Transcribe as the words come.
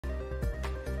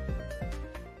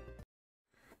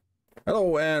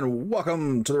Hello and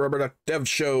welcome to the Rubber Duck Dev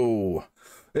Show.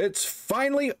 It's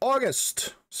finally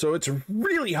August, so it's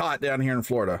really hot down here in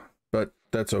Florida, but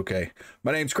that's okay.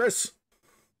 My name's Chris.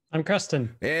 I'm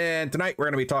Creston. And tonight we're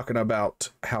going to be talking about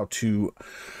how to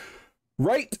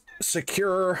write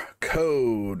secure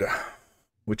code,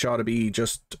 which ought to be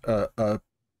just a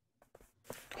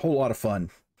whole lot of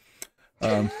fun.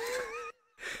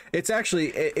 It's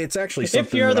actually something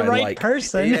if you're the right like.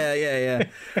 person. Yeah.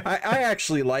 I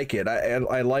actually like it.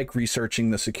 I like researching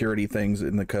the security things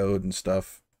in the code and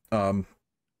stuff. So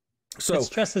it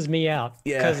stresses me out.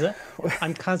 Yeah, because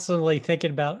I'm constantly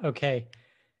thinking about, okay,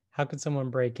 how could someone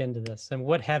break into this, and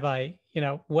what have I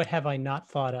not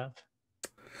thought of?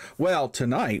 Well,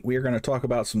 tonight we are going to talk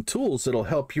about some tools that'll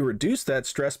help you reduce that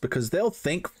stress because they'll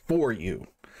think for you.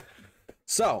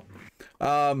 So,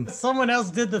 someone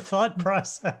else did the thought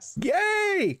process.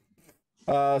 Yay!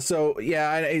 So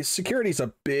yeah, security is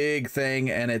a big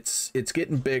thing, and it's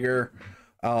getting bigger.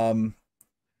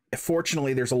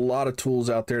 Fortunately, there's a lot of tools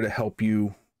out there to help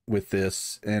you with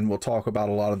this, and we'll talk about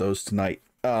a lot of those tonight.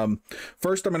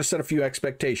 First, I'm going to set a few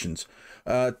expectations.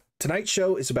 Tonight's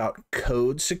show is about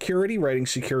code security, writing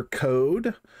secure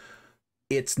code.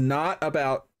 It's not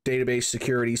about database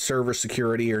security, server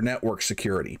security, or network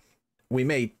security. We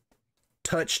may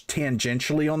touch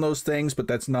tangentially on those things, but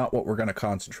that's not what we're going to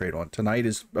concentrate on. Tonight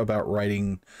is about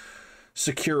writing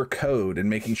secure code and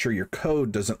making sure your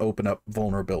code doesn't open up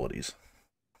vulnerabilities.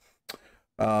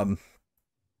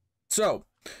 So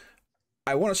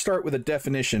I want to start with a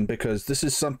definition because this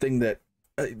is something that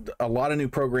a lot of new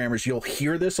programmers, you'll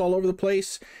hear this all over the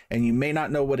place and you may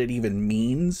not know what it even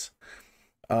means.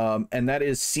 And that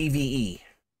is CVE.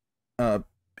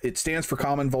 It stands for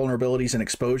Common Vulnerabilities and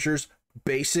Exposures.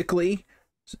 Basically,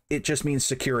 it just means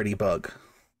security bug.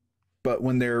 But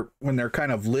when they're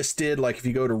kind of listed, like if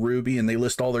you go to Ruby and they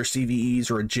list all their CVEs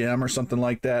or a gem or something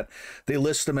like that, they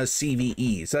list them as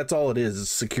CVEs. That's all it is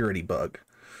security bug,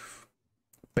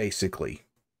 basically.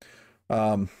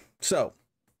 So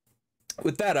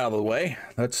with that out of the way,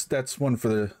 that's one for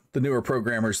the newer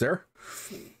programmers there.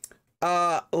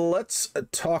 Let's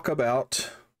talk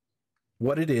about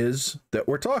what it is that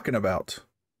we're talking about.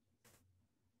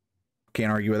 Can't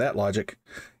argue with that logic.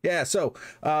 Yeah, so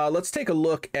let's take a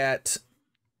look at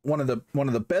one of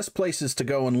the best places to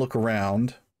go and look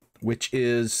around, which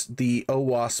is the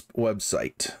OWASP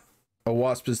website.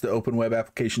 OWASP is the Open Web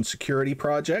Application Security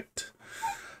Project,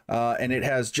 and it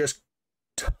has just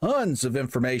tons of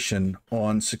information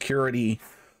on security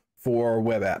for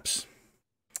web apps.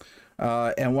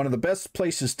 And one of the best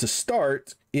places to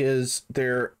start is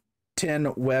their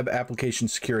 10 web application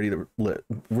security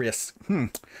risks.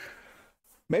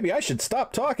 Maybe I should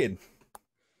stop talking.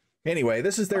 Anyway,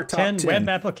 this is their top 10 web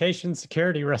application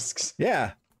security risks.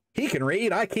 Yeah, he can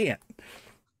read, I can't.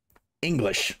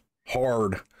 English,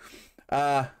 hard.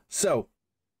 So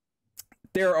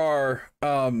there are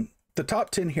the top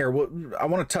 10 here. I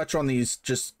want to touch on these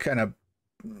just kind of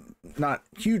not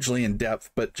hugely in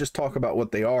depth, but just talk about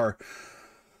what they are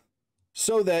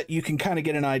so that you can kind of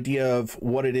get an idea of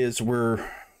what it is we're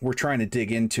trying to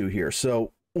dig into here.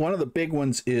 So one of the big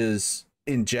ones is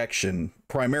injection,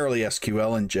 primarily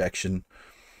SQL injection.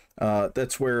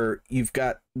 That's where you've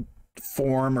got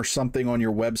form or something on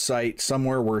your website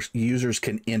somewhere where users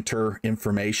can enter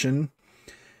information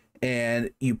and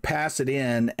you pass it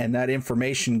in, and that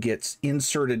information gets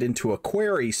inserted into a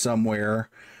query somewhere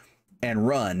and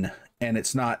run, and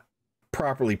it's not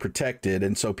properly protected,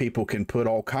 and so people can put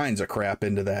all kinds of crap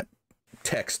into that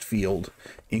text field,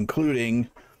 including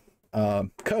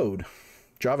code,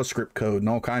 JavaScript code, and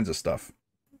all kinds of stuff.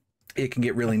 It can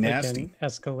get really nasty. They can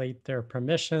escalate their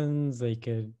permissions. They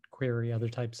could query other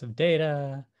types of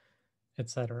data,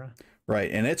 etc. Right,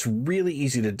 and it's really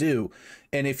easy to do.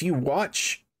 And if you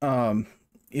watch,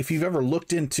 if you've ever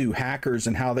looked into hackers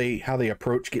and how they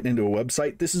approach getting into a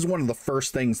website, this is one of the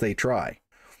first things they try.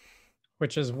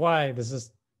 Which is why this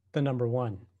is the number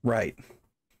one. Right.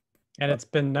 And it's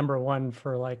been number one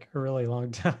for like a really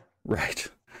long time. Right.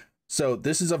 So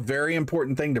this is a very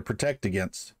important thing to protect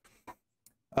against.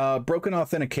 Broken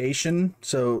authentication.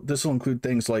 So this will include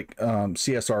things like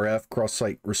CSRF,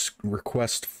 cross-site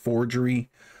request forgery,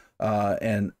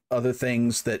 and other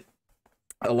things that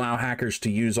allow hackers to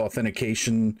use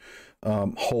authentication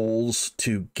holes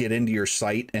to get into your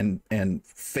site and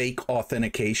fake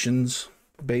authentications,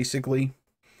 basically.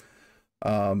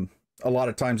 A lot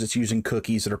of times it's using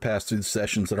cookies that are passed through the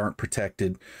sessions that aren't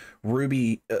protected.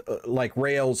 Ruby, like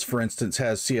Rails, for instance,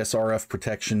 has CSRF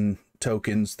protection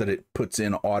tokens that it puts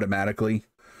in automatically.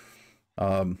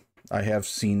 I have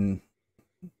seen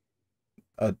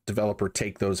a developer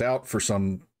take those out for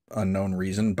some unknown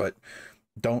reason, but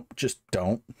just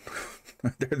don't.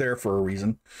 They're there for a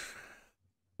reason.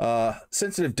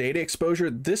 Sensitive data exposure.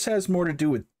 This has more to do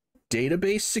with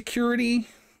database security,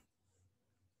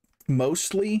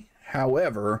 mostly.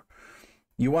 However,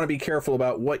 you want to be careful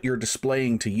about what you're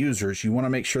displaying to users. You want to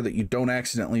make sure that you don't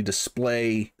accidentally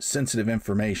display sensitive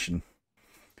information.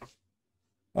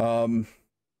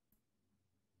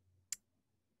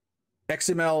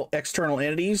 XML external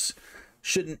entities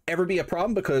shouldn't ever be a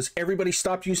problem because everybody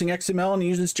stopped using XML and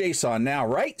uses JSON now,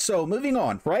 right? So moving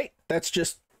on, right? That's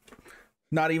just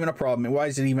not even a problem. Why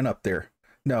is it even up there?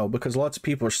 No, because lots of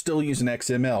people are still using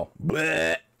XML.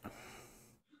 Blech.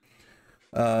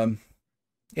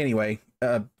 Anyway,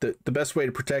 the best way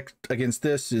to protect against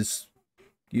this is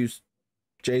use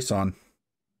JSON.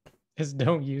 Is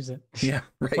don't use it. Yeah,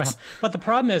 right. Well, but the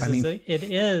problem is that it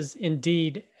is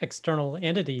indeed external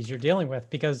entities you're dealing with,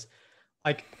 because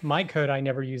like my code, I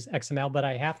never use XML, but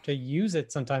I have to use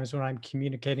it sometimes when I'm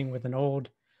communicating with an old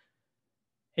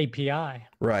API.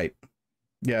 Right.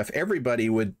 Yeah, if everybody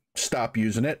would stop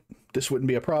using it, this wouldn't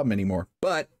be a problem anymore.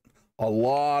 But a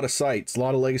lot of sites, a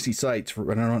lot of legacy sites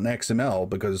running on XML,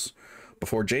 because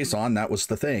before JSON, that was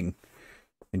the thing.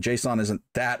 And JSON isn't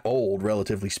that old,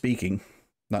 relatively speaking.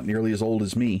 Not nearly as old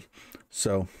as me.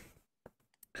 So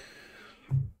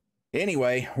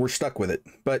anyway, we're stuck with it.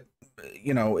 But,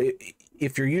 you know,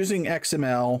 if you're using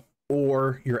XML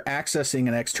or you're accessing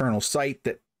an external site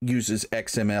that uses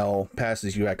XML,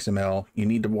 passes you XML, you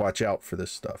need to watch out for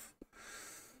this stuff.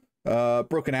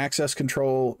 Broken access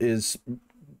control is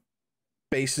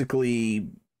basically,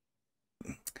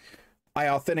 I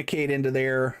authenticate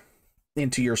into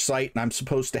your site, and I'm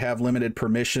supposed to have limited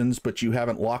permissions, but you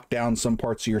haven't locked down some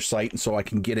parts of your site, and so I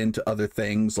can get into other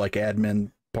things like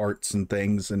admin parts and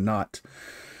things and not.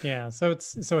 Yeah, so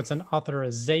it's an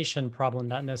authorization problem,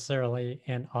 not necessarily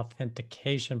an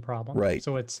authentication problem. Right.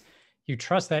 So it's you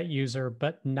trust that user,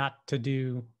 but not to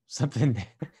do something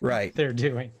right they're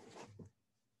doing.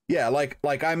 Yeah,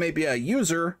 like I may be a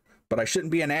user, but I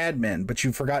shouldn't be an admin, but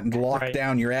you've forgotten to lock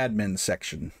down your admin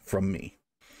section from me.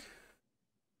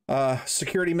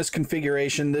 Security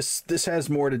misconfiguration. This has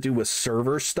more to do with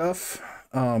server stuff,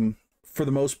 for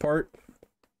the most part.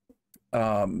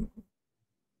 You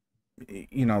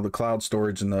know, the cloud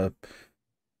storage and the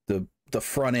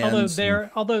front ends.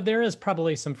 Although there is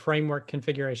probably some framework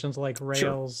configurations like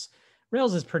Rails. Sure.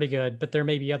 Rails is pretty good, but there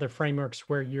may be other frameworks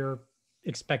where you're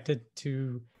expected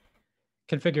to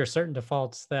configure certain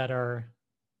defaults that are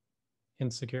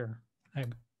insecure. I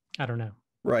don't know.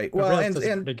 Right. Well, and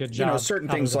you know, certain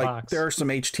things like there are some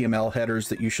HTML headers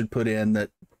that you should put in that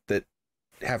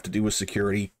have to do with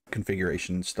security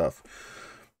configuration and stuff.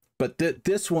 But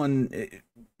this one it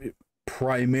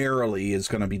primarily is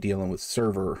going to be dealing with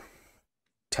server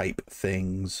type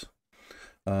things,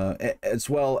 as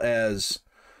well as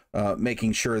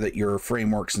making sure that your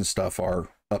frameworks and stuff are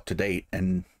up to date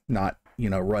and not, you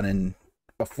know, running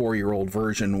a 4-year-old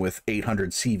version with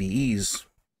 800 CVEs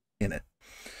in it.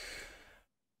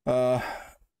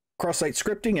 Cross-site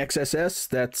scripting, XSS,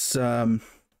 that's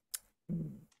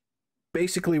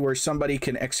basically where somebody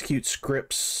can execute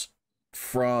scripts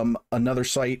from another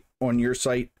site on your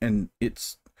site, and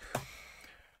it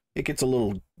gets a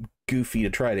little goofy to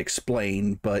try to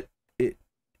explain, but it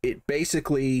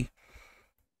basically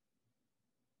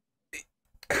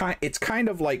it's kind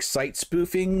of like site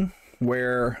spoofing,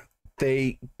 where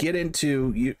they get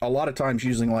into, a lot of times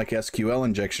using like SQL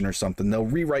injection or something, they'll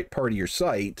rewrite part of your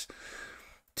site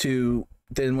to,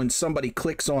 then when somebody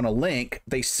clicks on a link,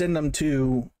 they send them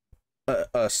to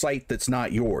a site that's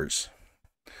not yours.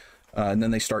 And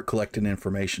then they start collecting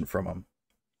information from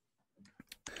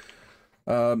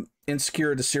them.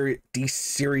 Insecure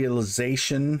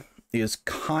deserialization is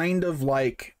kind of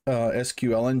like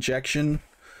SQL injection,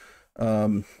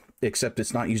 except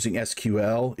it's not using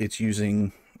SQL, it's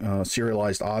using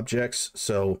serialized objects.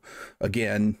 So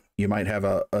again, you might have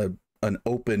an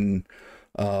open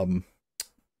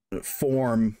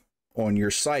form on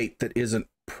your site that isn't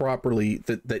properly,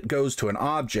 that goes to an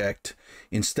object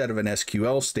instead of an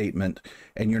SQL statement,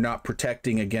 and you're not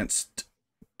protecting against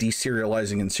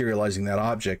deserializing and serializing that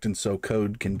object, and so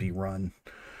code can be run.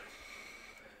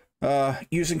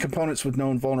 Using components with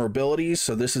known vulnerabilities.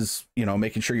 So this is, you know,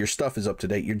 making sure your stuff is up to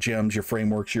date, your gems, your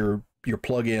frameworks, your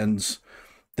plugins,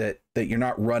 that you're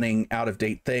not running out of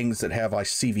date things that have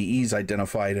CVEs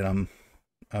identified in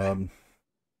them.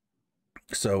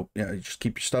 So, you know, just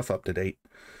keep your stuff up to date.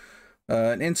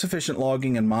 Insufficient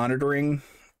logging and monitoring.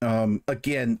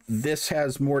 Again, this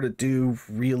has more to do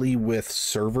really with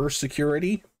server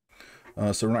security.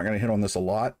 So we're not going to hit on this a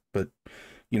lot, but,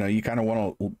 you know, you kind of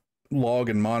want to log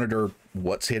and monitor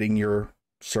what's hitting your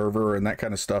server and that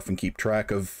kind of stuff, and keep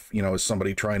track of, you know, is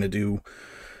somebody trying to do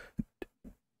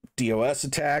DOS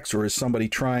attacks, or is somebody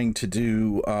trying to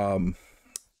do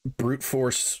brute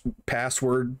force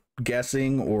password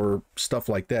guessing or stuff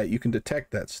like that. You can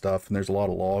detect that stuff, and there's a lot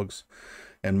of logs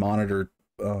and monitor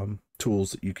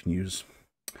tools that you can use.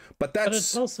 But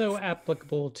it's also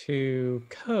applicable to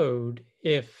code.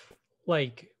 If,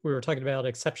 like we were talking about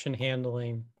exception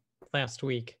handling last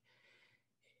week,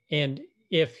 and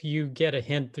if you get a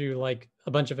hint through like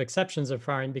a bunch of exceptions are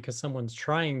firing because someone's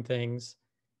trying things,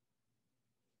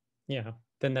 yeah,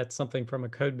 then that's something from a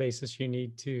code basis you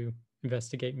need to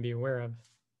investigate and be aware of.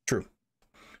 True.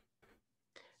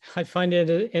 I find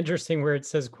it interesting where it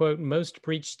says, quote, most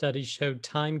breach studies showed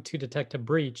time to detect a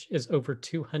breach is over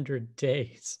 200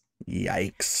 days.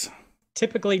 Yikes.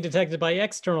 Typically detected by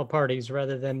external parties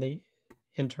rather than the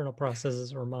internal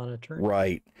processes or monitoring.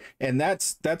 Right. And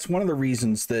that's one of the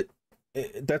reasons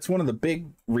that's one of the big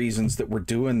reasons that we're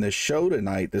doing this show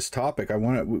tonight, this topic.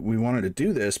 We wanted to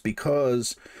do this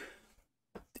because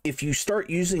if you start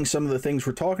using some of the things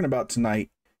we're talking about tonight,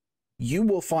 you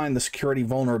will find the security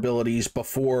vulnerabilities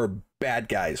before bad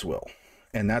guys will.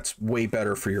 And that's way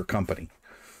better for your company.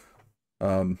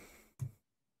 I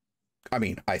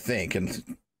mean, I think,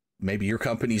 and maybe your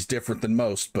company's different than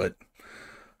most, but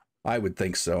I would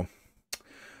think so.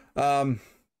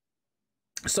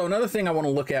 So another thing I want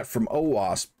to look at from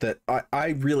OWASP that I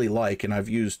really like, and I've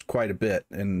used quite a bit,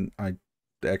 and I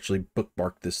actually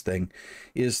bookmarked this thing,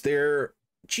 is their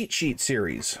cheat sheet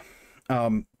series.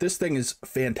 This thing is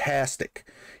fantastic.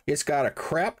 It's got a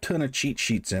crap ton of cheat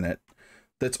sheets in it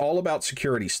that's all about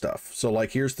security stuff. So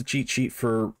like, here's the cheat sheet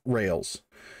for Rails,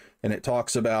 and it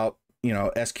talks about, you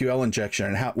know, SQL injection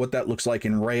and what that looks like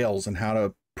in Rails and how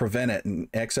to prevent it,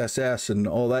 and XSS and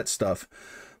all that stuff.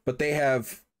 But they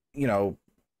have, you know,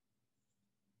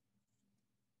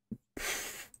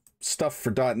 stuff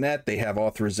for .NET. They have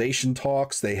authorization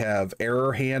talks. They have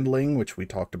error handling, which we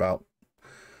talked about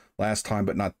last time,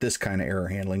 but not this kind of error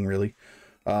handling, really.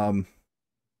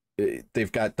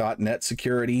 They've got .NET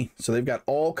security. So they've got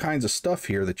all kinds of stuff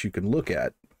here that you can look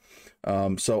at.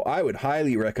 So I would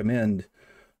highly recommend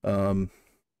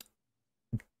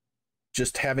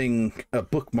just having a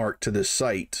bookmark to this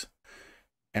site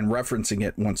and referencing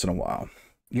it once in a while.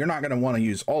 You're not going to want to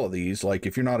use all of these. Like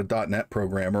if you're not a .NET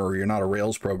programmer or you're not a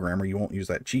Rails programmer, you won't use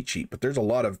that cheat sheet. But there's a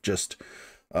lot of just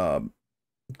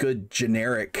good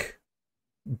generic,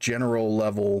 general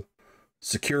level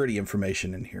security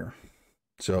information in here.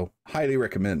 So highly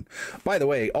recommend. By the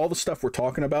way, all the stuff we're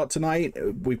talking about tonight,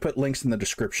 we put links in the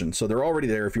description. So they're already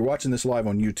there. If you're watching this live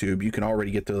on YouTube, you can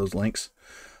already get to those links.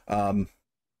 And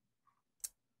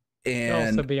they'll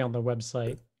also be on the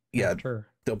website. Yeah,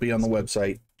 they'll be on the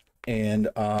website. And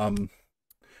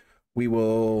we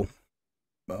will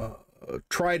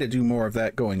try to do more of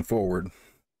that going forward,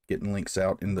 getting links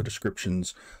out in the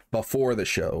descriptions before the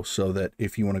show, so that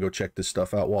if you want to go check this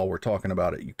stuff out while we're talking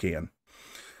about it, you can.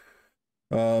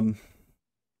 All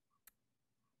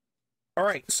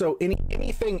right, so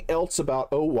anything else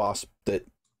about OWASP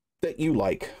that you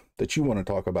like, that you want to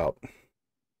talk about?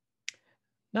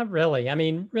 Not really. I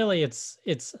mean, really, it's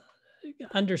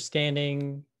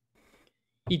understanding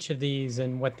each of these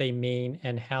and what they mean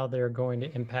and how they're going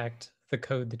to impact the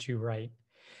code that you write.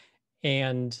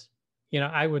 And, you know,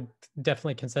 I would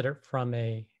definitely consider it from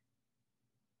the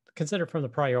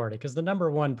priority, because the number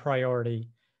one priority,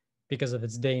 because of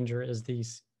its danger, is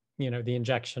these, you know, the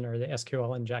injection or the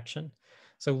SQL injection.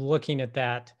 So looking at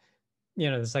that,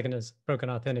 you know, the second is broken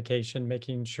authentication,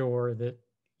 making sure that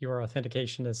your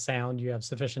authentication is sound, you have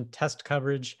sufficient test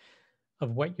coverage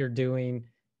of what you're doing,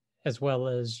 as well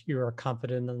as you are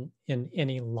confident in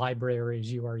any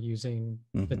libraries you are using,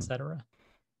 etc.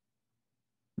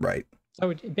 Right.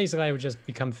 So basically, I would just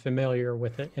become familiar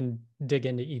with it and dig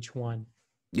into each one.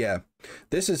 Yeah.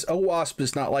 OWASP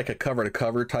is not like a cover to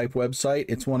cover type website.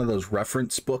 It's one of those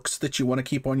reference books that you want to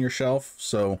keep on your shelf.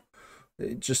 So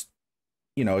just,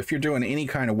 you know, if you're doing any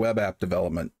kind of web app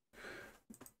development,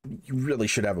 you really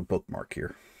should have a bookmark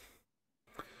here.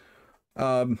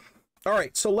 All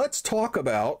right. So let's talk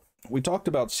about, we talked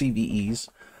about CVEs.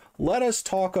 Let us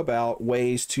talk about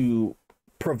ways to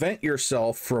prevent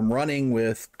yourself from running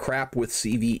with crap with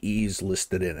CVEs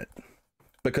listed in it.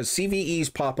 Because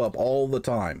CVEs pop up all the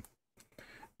time.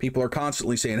 People are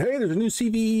constantly saying, hey, there's a new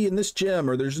CVE in this gem,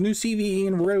 or there's a new CVE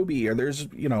in Ruby, or there's,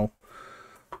 you know,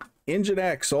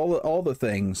 Nginx, all the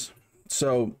things.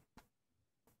 So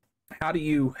how do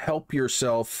you help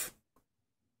yourself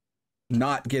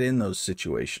not get in those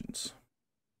situations?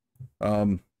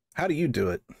 How do you do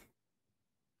it?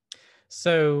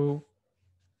 So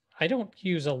I don't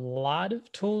use a lot of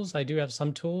tools. I do have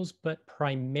some tools, but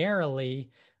primarily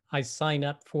I sign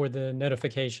up for the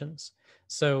notifications.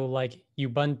 So like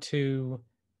Ubuntu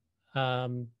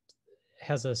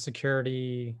has a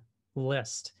security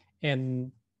list,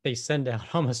 and they send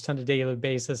out almost on a daily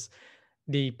basis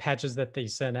the patches that they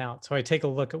send out. So I take a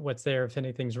look at what's there, if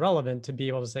anything's relevant, to be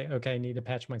able to say, okay, I need to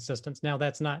patch my systems. Now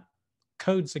that's not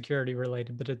code security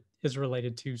related, but it is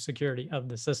related to security of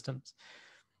the systems.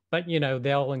 But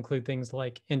they'll include things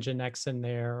like Nginx in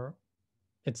there,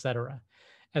 etc.,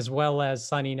 as well as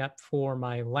signing up for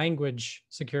my language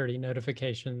security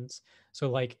notifications. So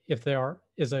like if there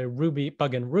is a Ruby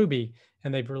bug in Ruby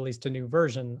and they've released a new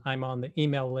version, I'm on the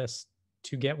email list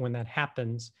to get when that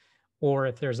happens. Or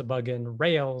if there's a bug in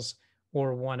Rails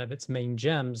or one of its main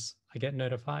gems, I get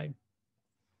notified.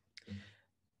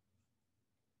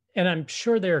 And I'm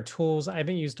sure there are tools, I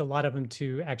haven't used a lot of them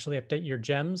to actually update your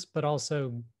gems, but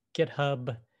also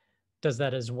GitHub does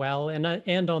that as well.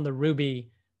 And on the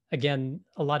Ruby, again,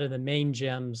 a lot of the main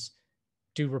gems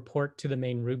do report to the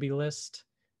main Ruby list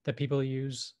that people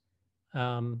use.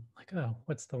 Like, oh,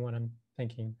 what's the one I'm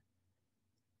thinking?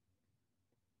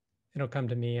 It'll come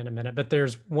to me in a minute, but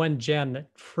there's one gem that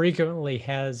frequently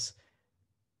has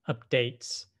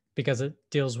updates because it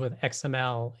deals with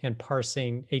XML and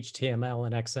parsing HTML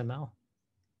and XML.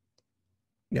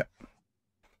 Yeah.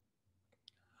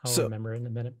 I'll remember in a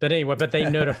minute. But anyway, but they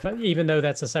notify, even though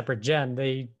that's a separate gem,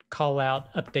 they call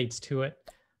out updates to it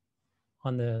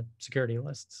on the security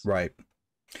lists. Right.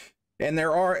 And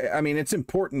there are, I mean, it's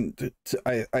important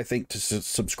I think to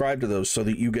subscribe to those so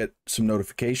that you get some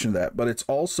notification of that. But it's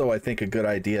also, I think, a good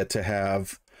idea to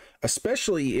have,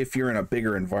 especially if you're in a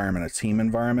bigger environment, a team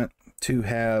environment, to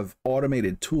have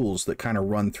automated tools that kind of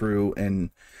run through and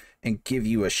give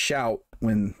you a shout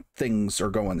when things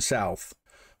are going south.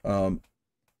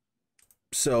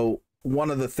 So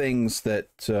one of the things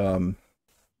that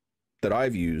that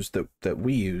I've used, that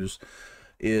we use,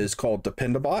 is called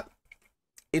Dependabot.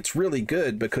 It's really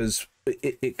good because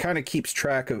it kind of keeps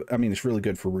track of, I mean, it's really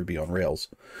good for Ruby on Rails.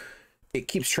 It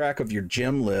keeps track of your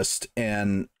gem list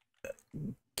and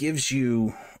gives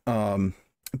you,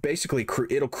 basically,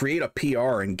 it'll create a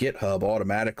PR in GitHub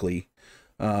automatically.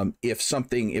 If a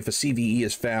CVE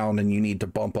is found and you need to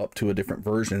bump up to a different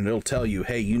version, it'll tell you,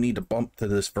 hey, you need to bump to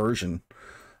this version.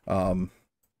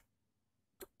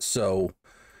 So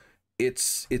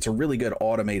it's a really good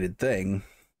automated thing.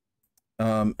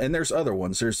 And there's other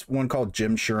ones. There's one called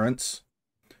Gemsurance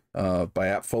by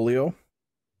AppFolio,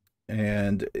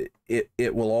 and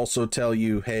it will also tell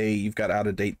you, hey, you've got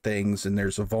out-of-date things, and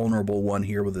there's a vulnerable one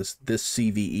here with this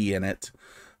CVE in it.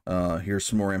 Here's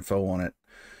some more info on it.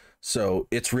 So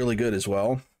it's really good as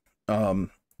well.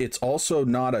 It's also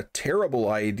not a terrible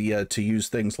idea to use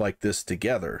things like this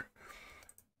together.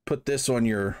 Put this on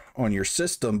your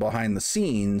system behind the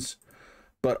scenes,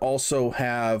 but also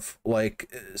have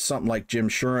like something like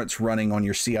Gemsurance running on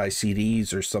your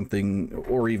CI/CDs or something,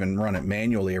 or even run it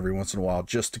manually every once in a while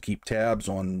just to keep tabs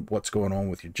on what's going on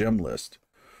with your gem list.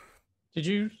 Did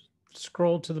you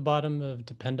scroll to the bottom of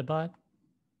Dependabot?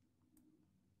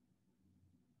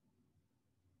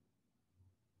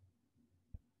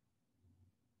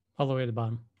 All the way to the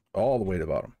bottom. All the way to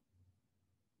the bottom.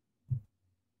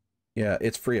 Yeah,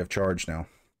 it's free of charge now.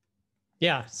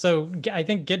 Yeah, so I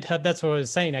think GitHub, that's what I was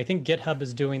saying. I think GitHub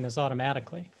is doing this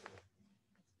automatically,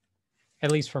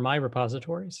 at least for my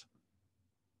repositories.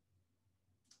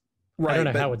 Right, I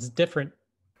don't know how it's different.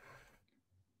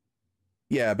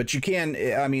 Yeah, but you can,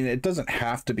 I mean, it doesn't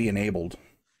have to be enabled.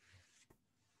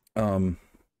 Right,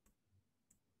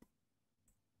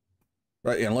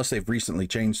 unless they've recently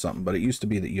changed something, but it used to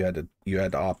be that you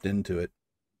had to opt into it.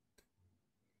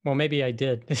 Well, maybe I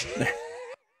did.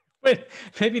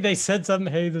 Maybe they said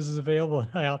something, hey, this is available, and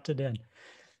I opted in.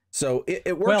 So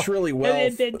it works really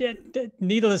well.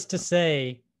 Needless to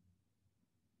say,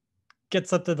 get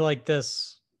something like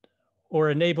this,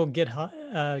 or enable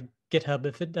GitHub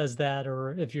if it does that,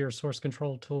 or if your source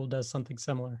control tool does something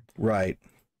similar. Right.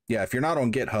 Yeah, if you're not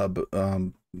on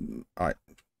GitHub, I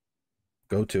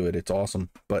go to it. It's awesome.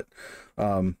 But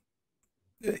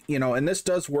you know, and this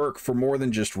does work for more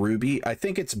than just Ruby. I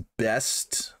think it's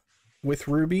best with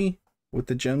Ruby, with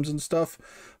the gems and stuff,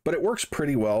 but it works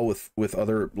pretty well with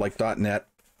other, like .NET.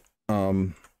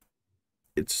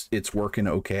 It's working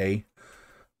okay.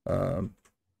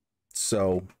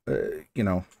 So you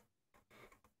know,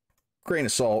 grain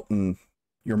of salt, and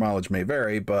your mileage may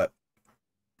vary, but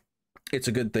it's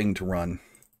a good thing to run,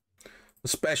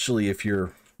 especially if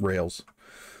you're Rails.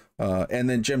 And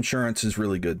then Gemsurance is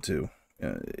really good too.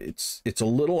 It's a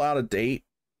little out of date,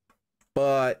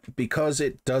 but because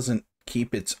it doesn't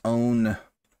keep its own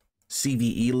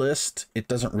CVE list, it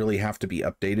doesn't really have to be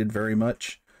updated very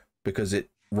much because it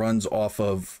runs off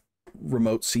of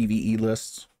remote CVE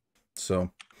lists.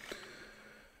 So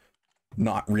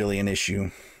not really an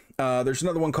issue. There's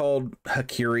another one called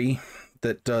Hakiri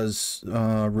that does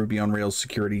Ruby on Rails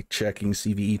security checking,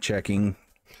 CVE checking.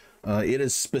 It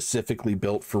is specifically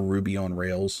built for Ruby on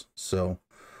Rails. So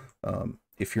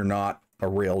if you're not a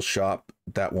Rails shop,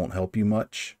 that won't help you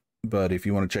much. But if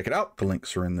you want to check it out, the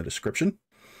links are in the description.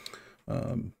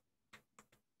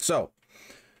 So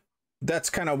that's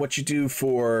kind of what you do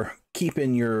for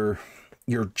keeping your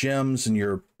gems and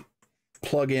your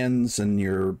plugins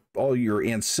and all your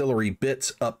ancillary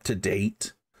bits up to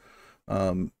date,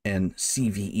 and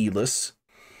CVE-less.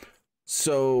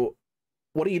 So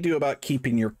what do you do about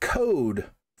keeping your code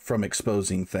from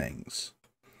exposing things?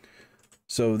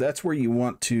 So that's where you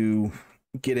want to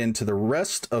get into the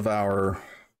rest of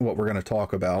what we're going to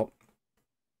talk about.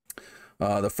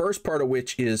 The first part of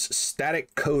which is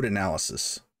static code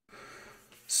analysis.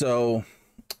 So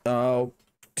do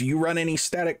you run any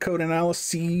static code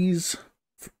analyses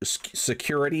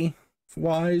security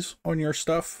wise on your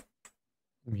stuff?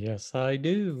 Yes, I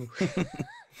do.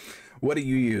 What do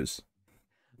you use?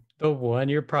 The one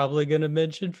you're probably going to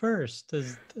mention first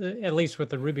is, at least with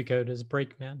the Ruby code, is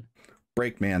Brakeman.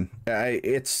 Brakeman.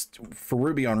 It's for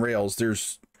Ruby on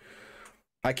Rails.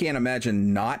 I can't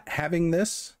imagine not having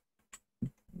this.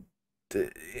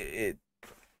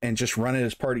 And just run it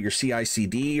as part of your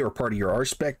CI/CD or part of your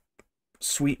RSpec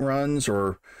suite runs,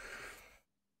 or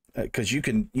because you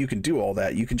can do all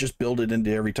that. You can just build it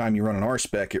into every time you run an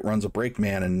RSpec, it runs a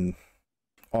Brakeman and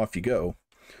off you go.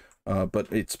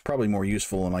 But it's probably more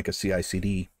useful in like a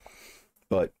CI/CD.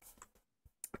 But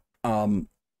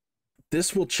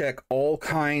this will check all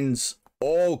kinds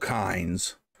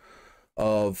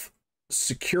of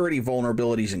security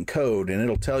vulnerabilities in code, and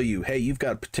it'll tell you, hey, you've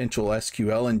got potential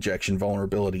SQL injection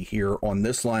vulnerability here on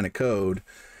this line of code,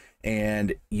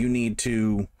 and you need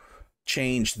to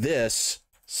change this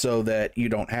so that you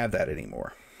don't have that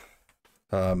anymore.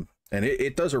 And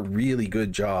it does a really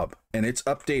good job, and it's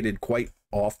updated quite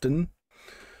often.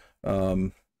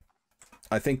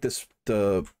 I think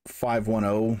the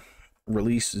 5.10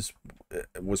 release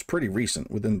was pretty recent,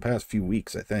 within the past few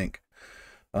weeks, I think.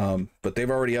 But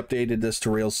they've already updated this to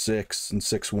Rails 6 and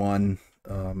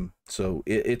 6.1. So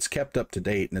it's kept up to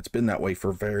date, and it's been that way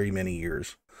for very many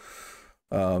years.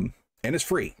 And it's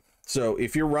free. So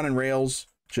if you're running Rails,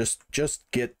 just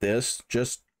get this.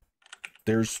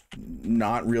 There's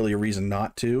not really a reason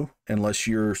not to, unless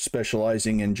you're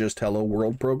specializing in just Hello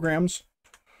World programs.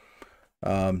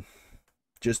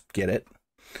 Just get it.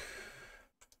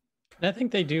 I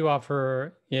think they do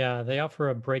offer, they offer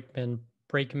a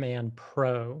Brakeman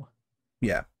Pro.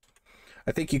 Yeah,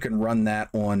 I think you can run that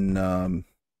on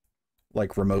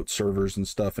like remote servers and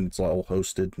stuff, and it's all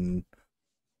hosted and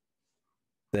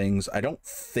things. I don't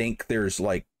think there's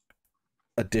like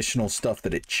additional stuff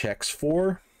that it checks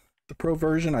for the Pro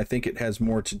version. I think it has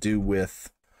more to do with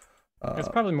it's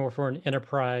probably more for an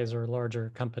enterprise or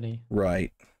larger company,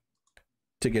 right,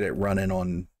 to get it running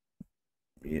on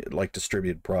like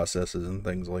distributed processes and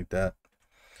things like that.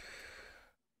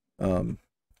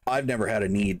 I've never had a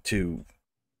need to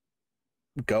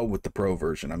go with the Pro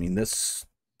version. I mean,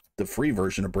 the free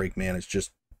version of Brakeman is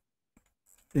just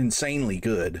insanely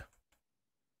good.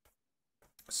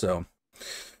 So,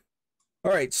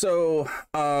 all right, so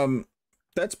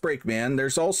that's Brakeman.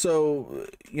 There's also,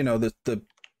 the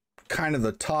kind of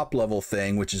the top level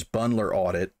thing, which is Bundler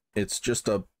Audit. It's just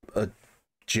a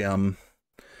gem.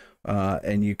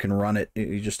 And you can run it.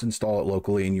 You just install it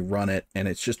locally and you run it, and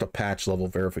it's just a patch level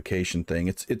verification thing.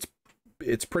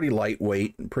 It's pretty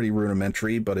lightweight and pretty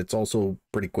rudimentary, but it's also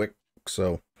pretty quick.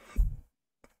 So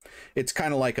it's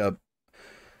kind of like the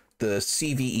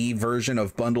CVE version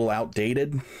of Bundle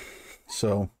Outdated.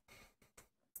 So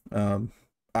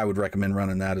I would recommend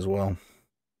running that as well.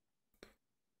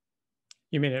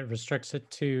 You mean it restricts it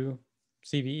to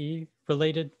CVE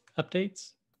related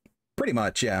updates? Pretty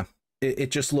much, yeah.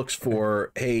 It just looks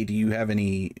for, hey, do you have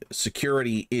any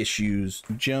security issues,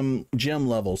 gem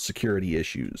level security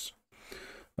issues?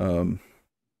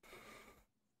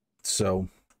 So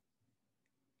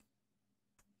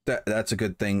that's a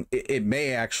good thing. It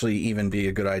may actually even be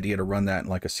a good idea to run that in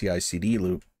like a CI/CD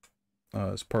loop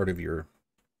as part of your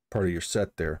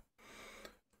set there.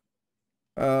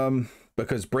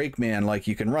 Because Brakeman, like,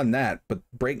 you can run that, but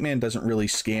Brakeman doesn't really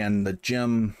scan the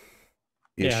gem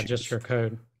issues. Yeah, just your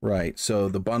code. Right. So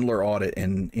the bundler audit,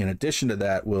 in addition to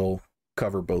that, will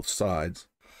cover both sides.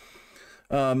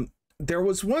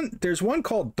 There's one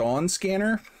called Dawn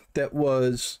Scanner that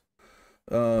was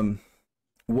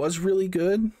really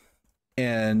good.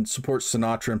 and supports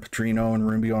Sinatra and Petrino and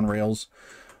Ruby on Rails,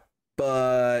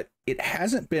 but it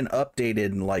hasn't been updated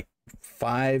in like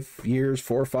 4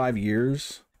 or 5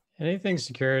 years. Anything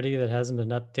security that hasn't been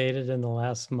updated in the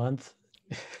last month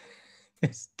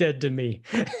is dead to me.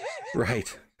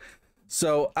 Right.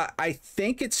 So I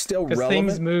think it's still relevant.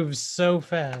 Things move so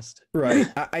fast. Right.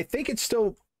 I think it's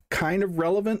still kind of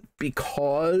relevant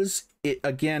because it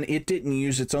didn't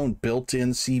use its own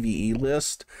built-in CVE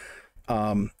list.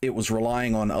 It was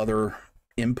relying on other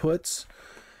inputs.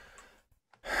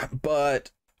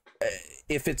 But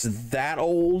if it's that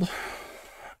old,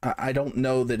 I don't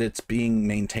know that it's being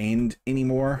maintained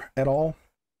anymore at all.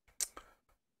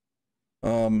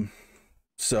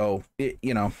 So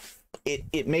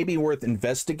it may be worth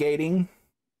investigating,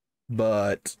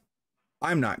 but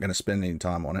I'm not going to spend any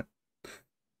time on it.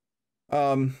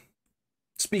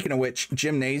 Speaking of which,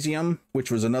 Gymnasium,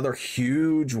 which was another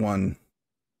huge one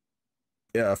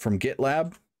from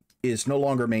GitLab, is no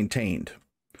longer maintained.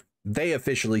 They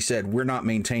officially said, we're not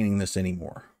maintaining this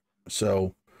anymore.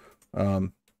 So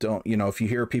if you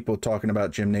hear people talking about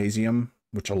Gymnasium,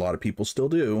 which a lot of people still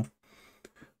do,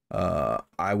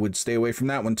 I would stay away from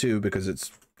that one too, because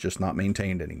it's just not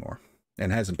maintained anymore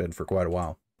and hasn't been for quite a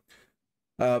while.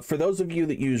 For those of you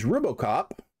that use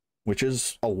Rubocop, which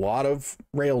is a lot of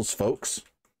Rails folks,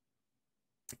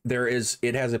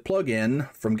 it has a plugin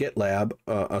from GitLab,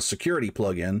 a security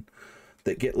plugin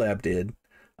that GitLab did,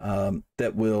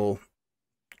 that will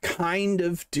kind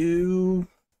of do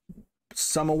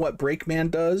some of what Brakeman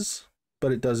does,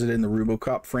 but it does it in the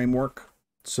Rubocop framework.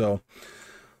 So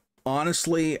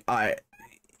honestly, I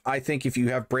think if you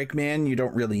have Brakeman, you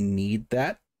don't really need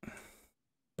that.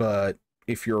 But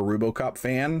if you're a Rubocop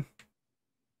fan,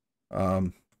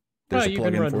 there's you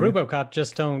can run Rubocop,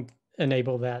 just don't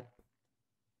enable that.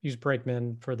 Use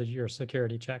Brakeman for your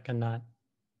security check and not.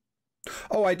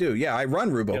 Oh, I do. Yeah, I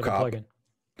run Rubocop.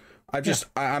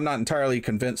 I'm not entirely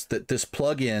convinced that this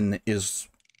plugin is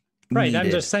right. needed.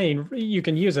 I'm just saying you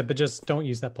can use it, but just don't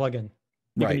use that plugin.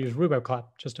 You can use Rubocop,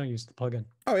 just don't use the plugin.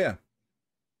 Oh yeah.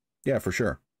 Yeah, for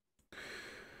sure.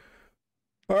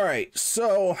 All right.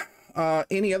 So,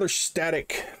 any other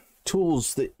static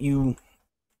tools that you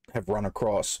have run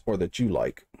across or that you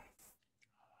like?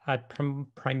 I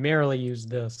primarily use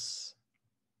this.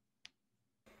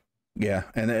 Yeah,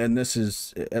 and this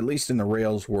is, at least in the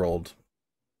Rails world,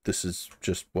 this is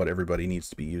just what everybody needs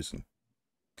to be using.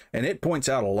 And it points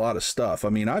out a lot of stuff. I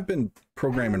mean, I've been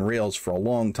programming Rails for a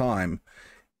long time,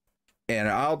 and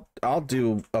I'll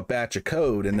do a batch of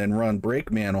code and then run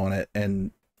Brakeman on it,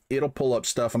 and it'll pull up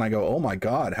stuff, and I go, oh my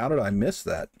God, how did I miss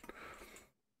that?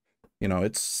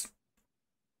 It's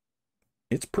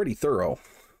pretty thorough.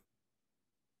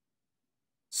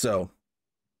 So,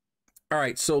 all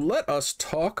right, so let us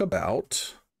talk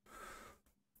about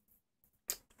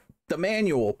the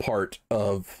manual part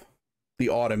of the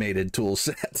automated tool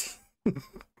set.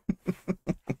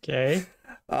 Okay.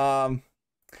 And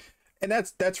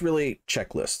that's really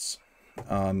checklists.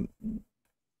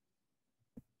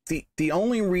 The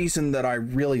only reason that I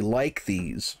really like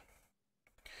these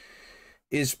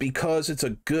is because it's a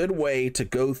good way to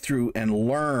go through and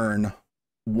learn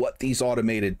what these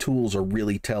automated tools are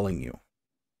really telling you.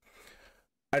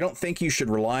 I don't think you should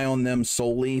rely on them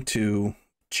solely to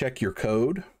check your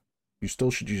code. You still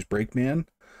should use Brakeman,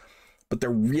 but they're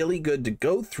really good to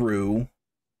go through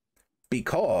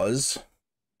because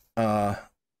they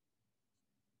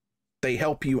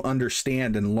help you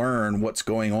understand and learn what's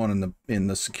going on in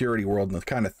the security world and the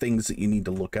kind of things that you need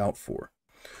to look out for.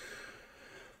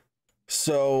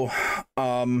 So,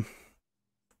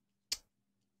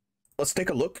 let's take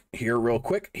a look here real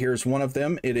quick. Here's one of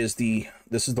them.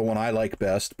 This is the one I like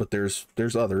best, but there's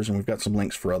others, and we've got some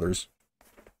links for others.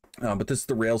 But this is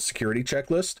the Rails security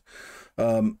checklist.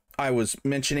 I was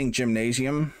mentioning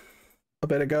Gymnasium a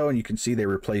bit ago, and you can see they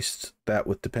replaced that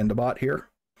with Dependabot here,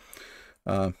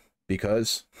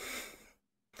 because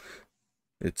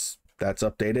that's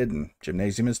updated and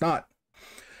Gymnasium is not.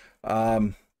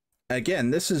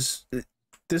 Again, this is a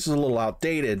little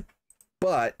outdated,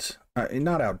 but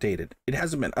not outdated. It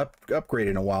hasn't been upgraded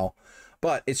in a while,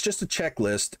 but it's just a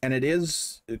checklist, and it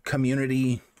is a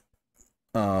community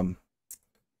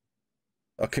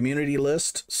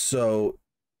list. So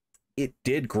it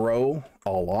did grow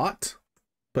a lot,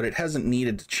 but it hasn't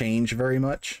needed to change very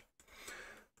much.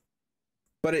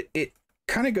 But it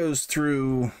kind of goes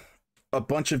through a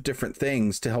bunch of different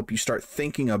things to help you start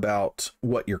thinking about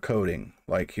what you're coding.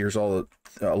 Like, here's a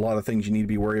lot of things you need to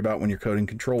be worried about when you're coding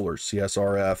controllers,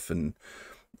 CSRF and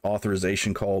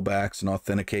authorization callbacks and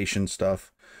authentication stuff.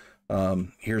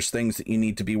 Here's things that you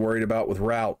need to be worried about with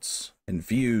routes and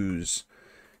views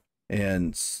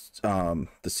and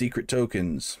the secret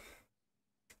tokens.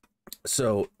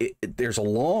 So there's a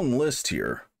long list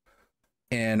here,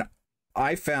 and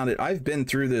I found it. I've been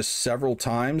through this several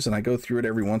times, and I go through it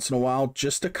every once in a while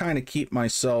just to kind of keep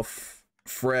myself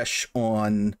fresh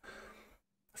on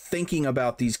thinking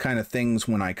about these kind of things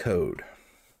when I code.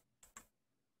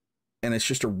 And it's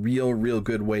just a real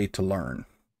good way to learn.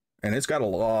 And it's got a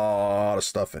lot of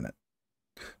stuff in it.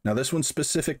 Now, this one's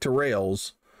specific to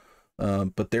Rails,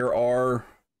 but there are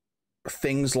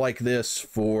things like this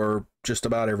for just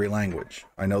about every language.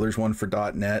 I know there's one for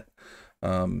 .NET.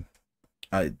 I'm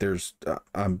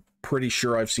pretty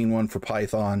sure I've seen one for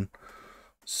Python.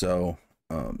 So,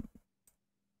 you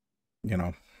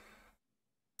know,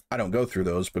 I don't go through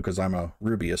those because I'm a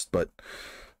Rubyist, but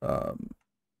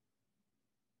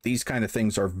these kind of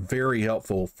things are very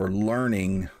helpful for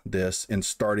learning this and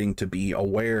starting to be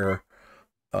aware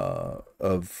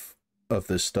of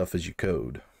this stuff as you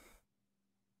code.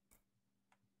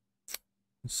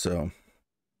 So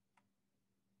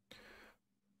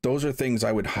those are things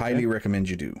I would highly recommend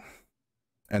you do.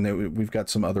 And then we've got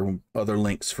some other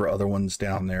links for other ones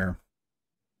down there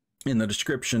in the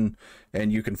description,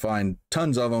 and you can find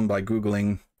tons of them by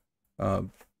Googling,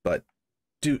 but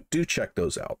do check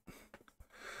those out.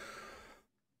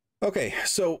 Okay,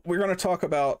 so we're going to talk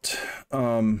about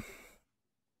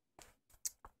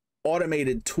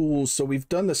automated tools. So we've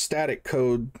done the static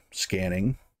code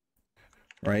scanning,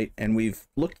 right? And we've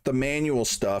looked at the manual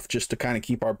stuff just to kind of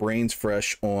keep our brains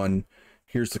fresh on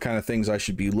here's the kind of things I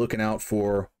should be looking out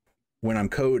for when I'm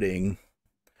coding.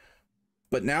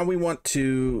 But now we want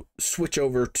to switch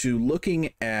over to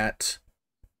looking at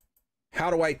how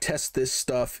do I test this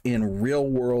stuff in real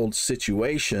world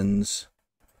situations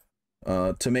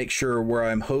to make sure where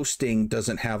I'm hosting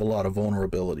doesn't have a lot of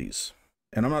vulnerabilities.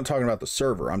 And I'm not talking about the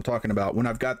server. I'm talking about when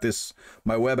I've got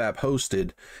my web app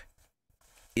hosted,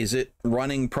 is it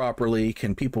running properly?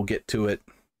 Can people get to it?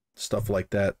 Stuff like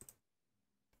that.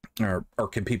 Or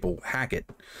can people hack it?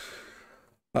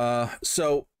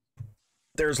 So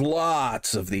there's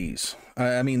lots of these.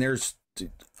 I mean,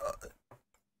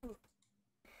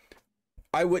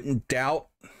 I wouldn't doubt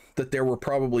that there were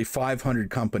probably 500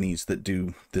 companies that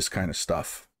do this kind of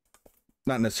stuff.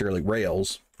 Not necessarily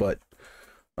Rails, but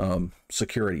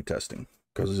security testing,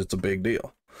 because it's a big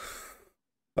deal.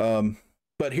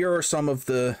 But here are some of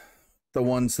the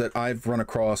ones that I've run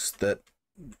across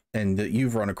and that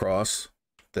you've run across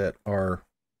that are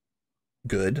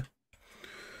good.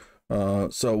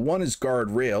 So one is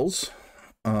guardrails.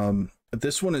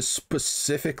 This one is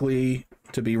specifically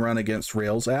to be run against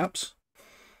Rails apps.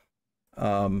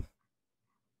 And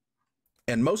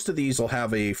most of these will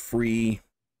have a free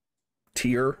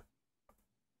tier.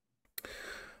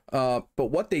 But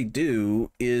what they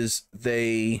do is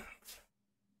they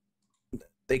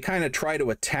kind of try to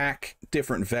attack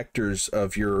different vectors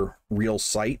of your real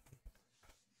site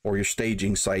or your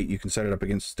staging site. You can set it up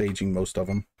against staging, most of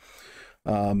them.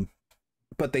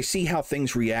 But they see how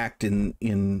things react in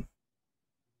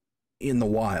the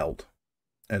wild,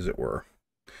 as it were.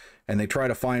 And they try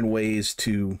to find ways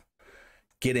to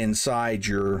get inside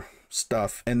your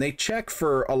stuff. And they check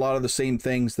for a lot of the same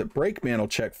things that Brakeman will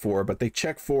check for, but they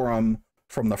check for them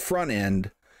from the front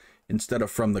end instead of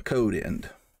from the code end.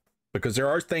 Because there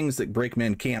are things that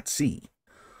Brakeman can't see.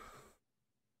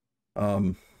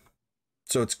 So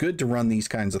it's good to run these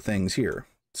kinds of things here.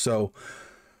 So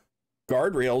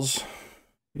guardrails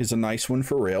is a nice one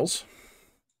for Rails.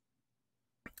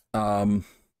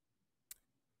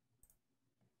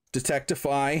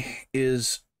 Detectify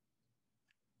is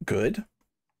good.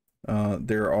 I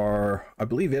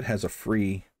believe it has a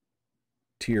free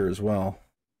tier as well.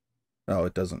 No,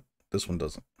 it doesn't. This one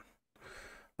doesn't.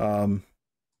 And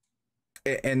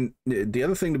the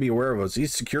other thing to be aware of is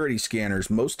these security scanners,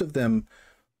 most of them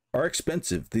are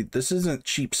expensive. This isn't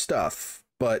cheap stuff,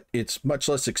 but it's much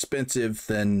less expensive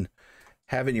than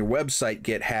having your website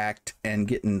get hacked and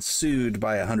getting sued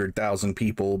by 100,000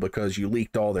 people because you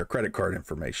leaked all their credit card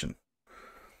information.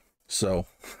 So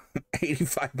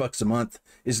 $85 a month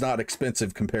is not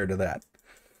expensive compared to that.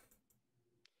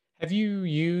 Have you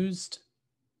used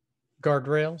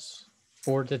guardrails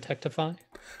or Detectify?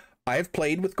 I've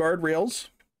played with guardrails.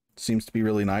 Seems to be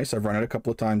really nice. I've run it a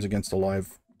couple of times against a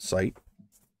live site.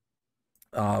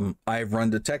 I've run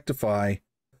Detectify.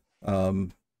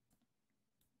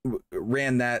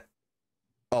 Ran that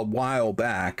a while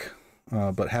back,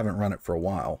 but haven't run it for a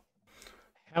while.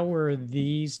 How are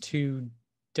these two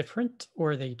different,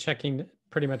 or are they checking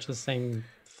pretty much the same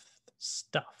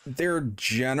stuff? They're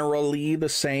generally the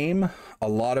same. A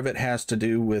lot of it has to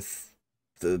do with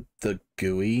the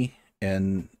GUI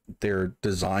and their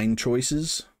design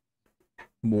choices.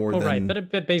 more than right,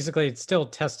 but basically it's still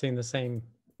testing the same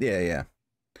yeah.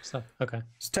 stuff. Okay.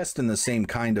 It's testing the same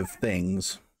kind of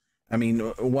things. I mean,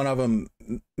 one of them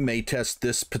may test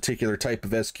this particular type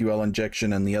of SQL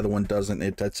injection and the other one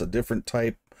doesn't. That's a different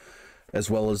type, as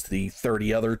well as the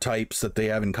 30 other types that they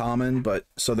have in common. But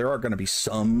so there are going to be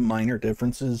some minor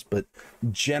differences, but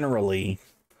generally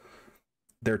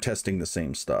they're testing the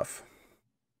same stuff.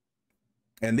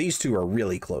 And these two are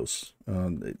really close.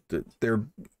 Their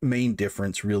main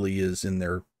difference really is in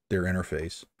their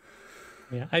interface.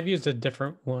 Yeah, I've used a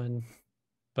different one,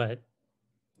 but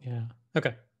yeah.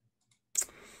 Okay.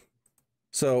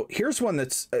 So here's one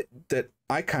that's that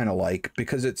I kind of like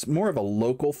because it's more of a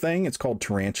local thing. It's called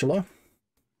Tarantula.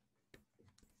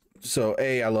 So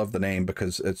I love the name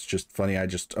because it's just funny. I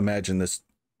just imagine this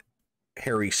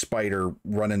hairy spider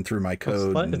running through my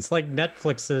code. It's like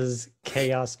Netflix's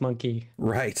Chaos Monkey.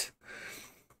 Right.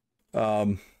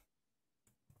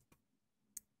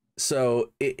 So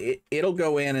it'll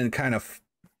go in and kind of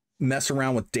mess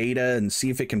around with data and see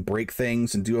if it can break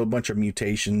things and do a bunch of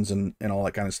mutations and all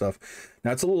that kind of stuff.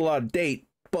 Now it's a little out of date,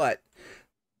 but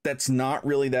that's not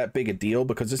really that big a deal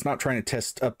because it's not trying to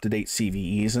test up-to-date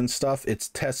CVEs and stuff. It's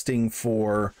testing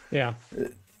for,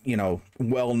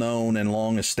 well-known and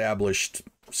long-established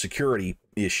security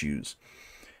issues.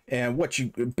 And what you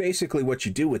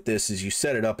do with this is you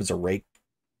set it up as a rake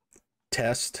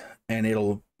test, and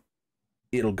it'll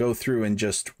go through and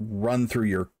just run through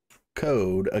your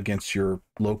code against your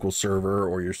local server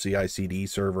or your CI/CD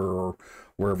server or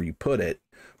wherever you put it,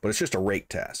 but it's just a rake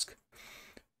task.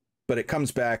 But it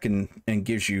comes back and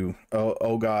gives you,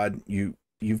 oh God,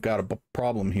 you've got a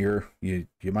problem here. You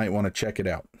might want to check it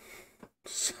out.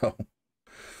 So,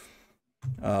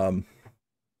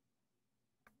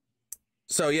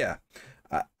 yeah,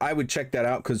 I would check that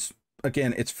out because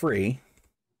again, it's free.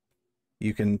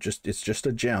 It's just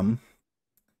a gem,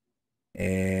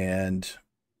 and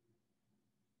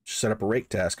set up a rake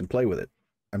task and play with it.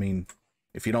 I mean,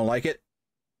 if you don't like it,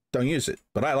 don't use it,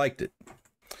 but I liked it.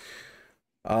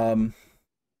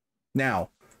 Now,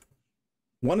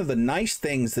 one of the nice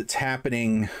things that's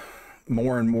happening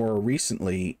more and more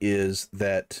recently is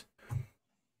that,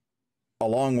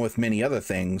 along with many other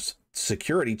things,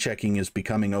 security checking is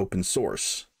becoming open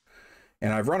source.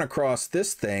 And I've run across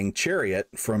this thing, Chariot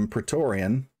from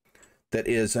Praetorian, that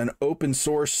is an open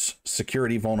source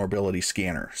security vulnerability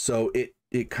scanner. So it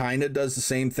kind of does the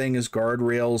same thing as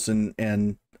Guardrails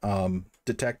and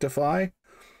Detectify,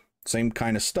 same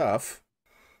kind of stuff,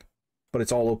 but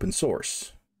it's all open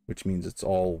source, which means it's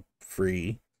all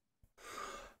free.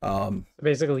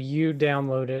 Basically, you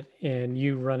download it and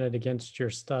you run it against your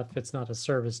stuff. It's not a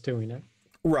service doing it.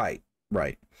 Right.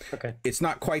 Okay. It's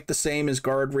not quite the same as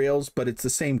Guardrails, but it's the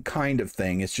same kind of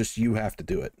thing. It's just you have to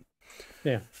do it.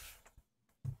 Yeah.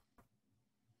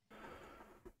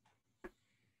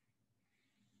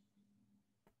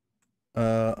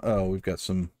 We've got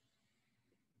some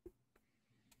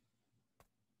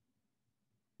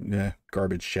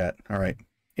garbage chat. All right.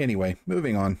 Anyway,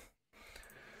 moving on.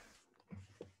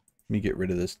 Let me get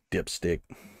rid of this dipstick.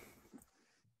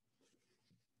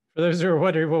 For those who are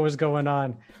wondering what was going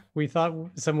on, we thought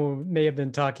someone may have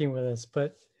been talking with us,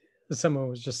 but someone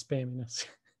was just spamming us.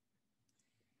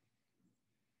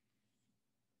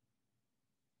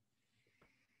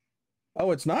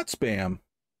 Oh, it's not spam.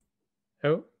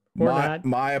 Oh, or not.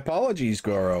 My apologies,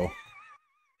 Goro.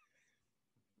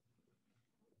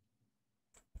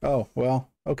 Oh, well,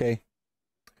 okay.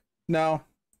 No,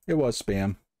 it was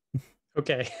spam.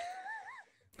 Okay.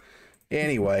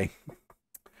 Anyway.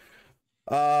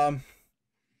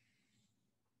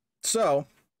 So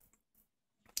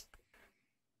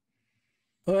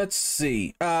let's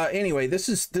see. Anyway, this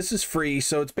is free,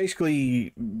 so it's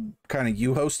basically kind of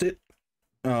you host it.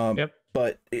 Yep.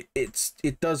 But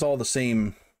it does all the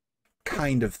same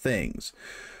kind of things.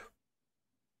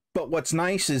 But what's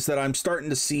nice is that I'm starting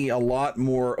to see a lot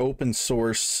more open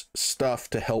source stuff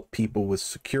to help people with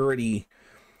security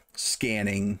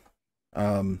scanning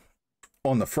on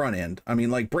the front end. I mean,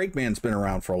 like Brakeman's been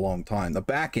around for a long time. The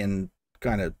back end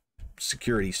kind of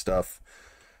security stuff,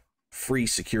 free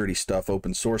security stuff,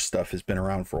 open source stuff has been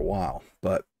around for a while.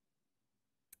 But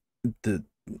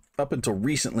up until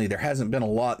recently, there hasn't been a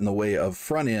lot in the way of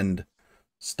front end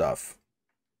stuff.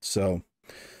 So,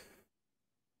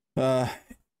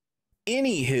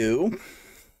 anywho.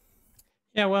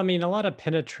 Yeah, well, I mean, a lot of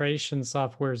penetration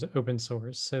software is open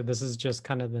source. So this is just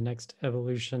kind of the next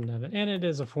evolution of it. And it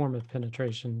is a form of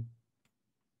penetration.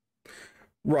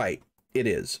 Right, it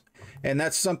is. And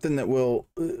that's something that we'll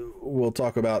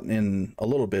talk about in a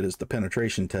little bit, is the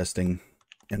penetration testing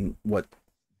and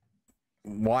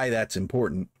why that's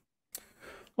important.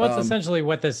 Well, it's essentially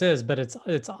what this is, but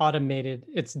it's automated.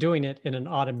 It's doing it in an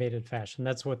automated fashion.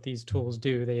 That's what these tools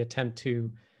do. They attempt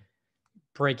to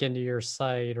break into your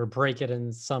site or break it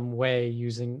in some way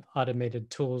using automated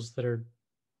tools that are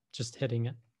just hitting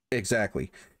it.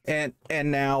 Exactly. And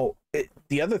now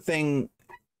the other thing,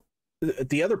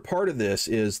 the other part of this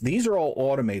is these are all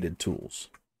automated tools.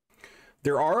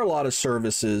 There are a lot of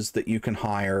services that you can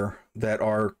hire that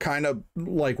are kind of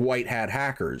like white hat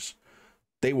hackers.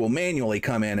 They will manually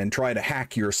come in and try to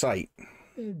hack your site.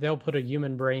 They'll put a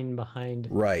human brain behind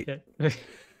it.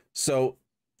 So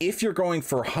if you're going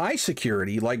for high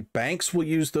security, like banks will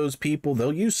use those people,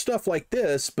 they'll use stuff like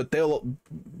this, but they'll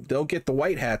get the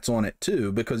white hats on it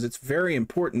too, because it's very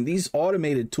important. These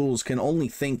automated tools can only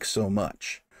think so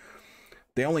much.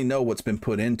 They only know what's been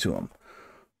put into them.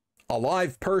 A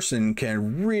live person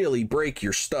can really break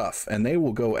your stuff, and they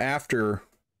will go after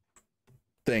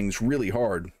things really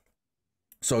hard.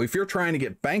 So if you're trying to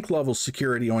get bank level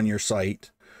security on your site,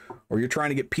 or you're trying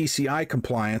to get PCI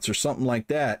compliance or something like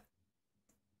that,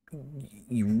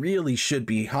 you really should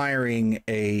be hiring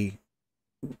a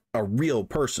real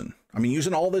person. I mean,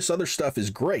 using all this other stuff is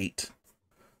great,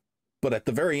 but at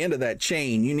the very end of that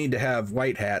chain, you need to have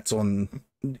white hats on,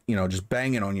 you know, just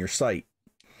banging on your site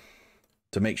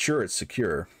to make sure it's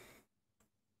secure.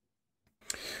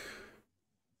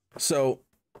 So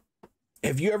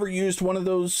have you ever used one of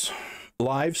those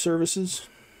live services?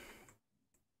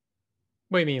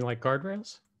 What do you mean, like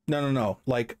guardrails? No.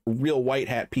 Like real white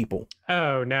hat people.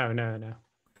 Oh, no.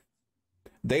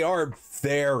 They are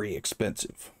very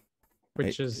expensive.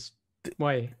 Which is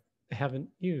why I haven't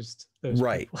used those.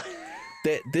 Right.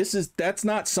 That's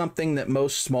not something that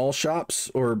most small shops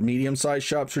or medium-sized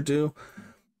shops would do.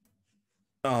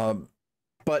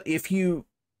 But if you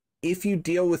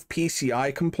deal with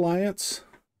PCI compliance,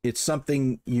 it's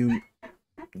something you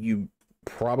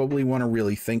probably want to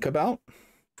really think about.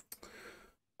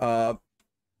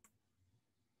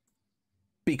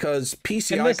 Because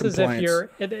PCI compliance.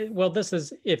 This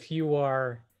is if you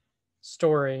are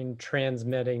storing,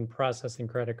 transmitting, processing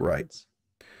credit cards. Right.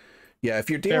 Yeah, if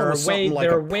you're dealing with something like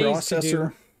a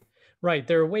processor. Right.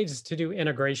 There are ways to do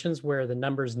integrations where the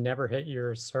numbers never hit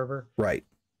your server. Right.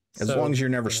 As long as you're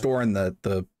never storing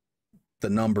the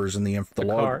numbers and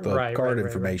the card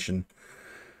information.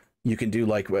 You can do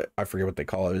like what I forget what they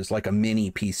call it. It's like a mini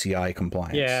PCI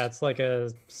compliance. Yeah, it's like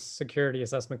a security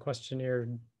assessment questionnaire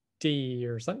D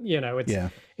or something. You know,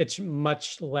 it's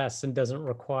much less and doesn't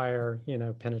require, you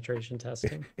know, penetration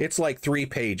testing. It's like 3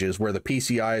 pages where the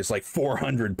PCI is like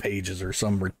 400 pages or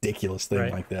some ridiculous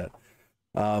thing like that.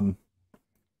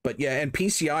 But yeah, and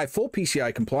full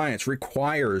PCI compliance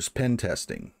requires pen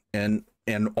testing and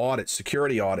audits,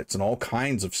 security audits, and all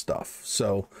kinds of stuff.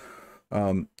 So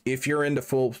if you're into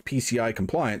full PCI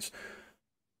compliance,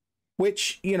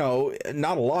 which, you know,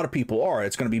 not a lot of people are,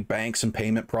 it's going to be banks and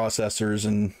payment processors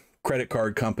and credit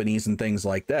card companies and things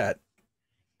like that.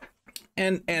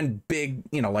 And big,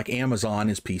 you know, like Amazon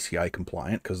is PCI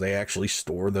compliant because they actually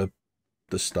store the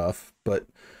stuff. But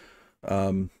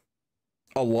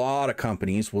a lot of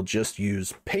companies will just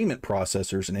use payment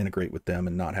processors and integrate with them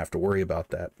and not have to worry about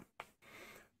that.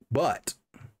 But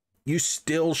you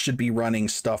still should be running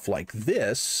stuff like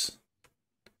this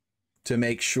to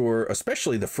make sure,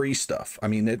 especially the free stuff. I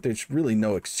mean, there's really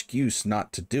no excuse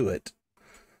not to do it.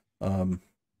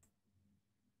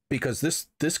 Because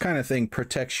this kind of thing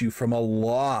protects you from a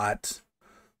lot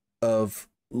of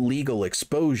legal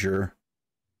exposure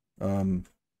from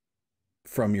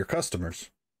your customers.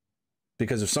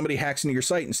 Because if somebody hacks into your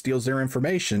site and steals their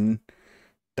information,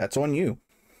 that's on you.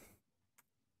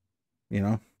 You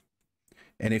know?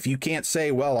 And if you can't say,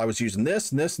 well, I was using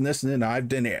this and this and this, and then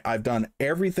I've done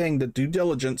everything, the due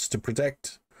diligence to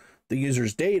protect the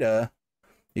user's data,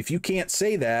 if you can't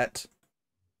say that,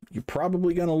 you're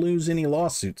probably going to lose any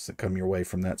lawsuits that come your way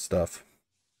from that stuff.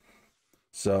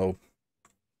 So,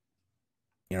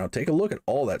 you know, take a look at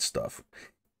all that stuff.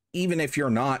 Even if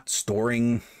you're not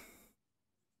storing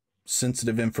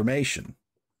sensitive information,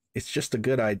 it's just a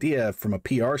good idea from a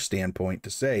PR standpoint to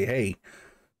say, hey,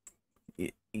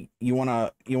 you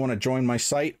want to join my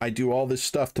site? I do all this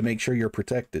stuff to make sure you're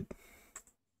protected.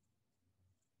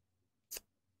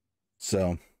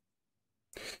 So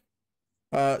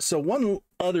one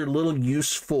other little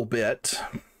useful bit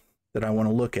that I want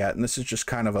to look at, and this is just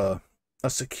kind of a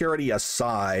security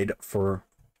aside for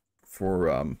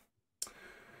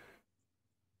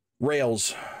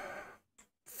Rails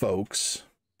folks,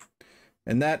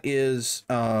 and that is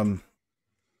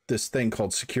this thing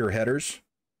called secure headers.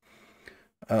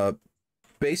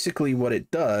 Basically what it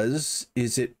does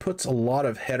is it puts a lot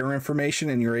of header information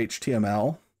in your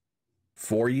HTML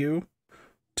for you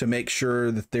to make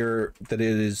sure that it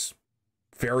is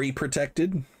very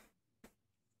protected.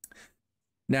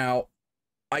 Now,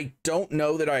 I don't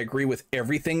know that I agree with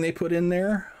everything they put in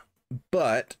there,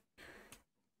 but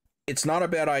it's not a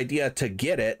bad idea to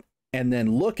get it and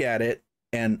then look at it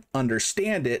and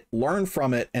understand it, learn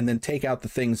from it, and then take out the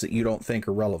things that you don't think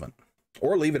are relevant,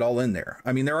 or leave it all in there.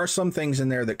 I mean, there are some things in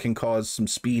there that can cause some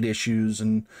speed issues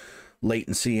and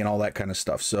latency and all that kind of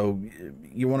stuff. So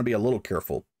you want to be a little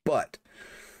careful, but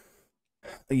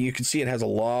you can see it has a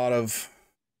lot of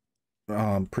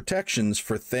protections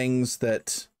for things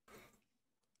that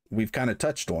we've kind of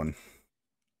touched on.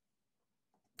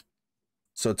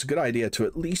 So it's a good idea to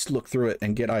at least look through it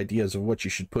and get ideas of what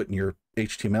you should put in your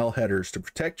HTML headers to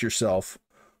protect yourself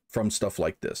from stuff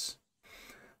like this.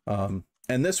 And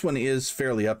this one is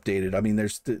fairly updated. I mean,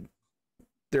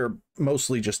 they're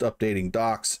mostly just updating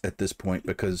docs at this point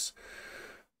because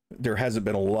there hasn't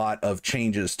been a lot of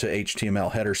changes to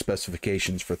HTML header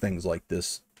specifications for things like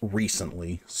this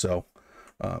recently. So,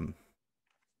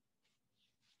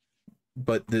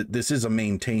 but this is a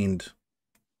maintained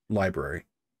library.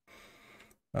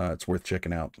 It's worth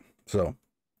checking out. So,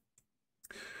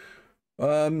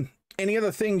 any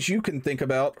other things you can think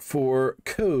about for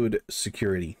code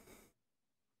security?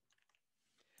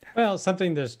 Well,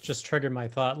 something that's just triggered my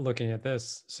thought looking at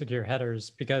this secure headers,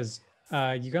 because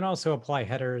you can also apply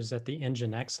headers at the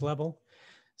Nginx level.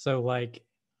 So like,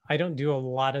 I don't do a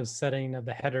lot of setting of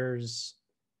the headers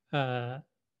for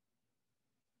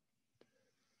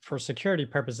security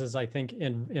purposes, I think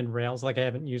in Rails. Like I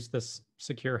haven't used this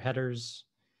secure headers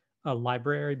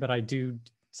library, but I do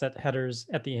set headers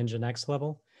at the Nginx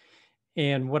level.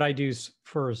 And what I do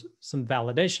for some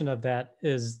validation of that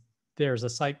is there's a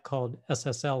site called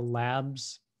sslabs.com.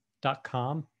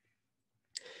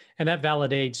 And that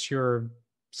validates your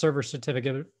server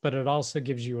certificate, but it also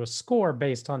gives you a score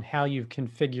based on how you've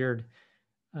configured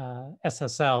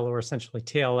SSL, or essentially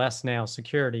TLS now,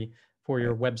 security for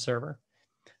your web server.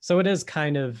 So it is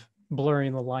kind of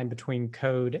blurring the line between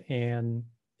code and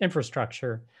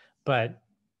infrastructure, but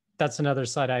that's another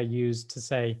site I use to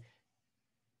say,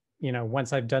 you know,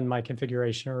 once I've done my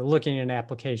configuration or looking at an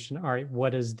application, all right,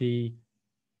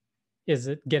 is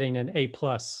it getting an A+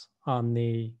 on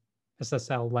the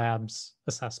SSL Labs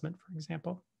assessment, for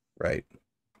example? Right.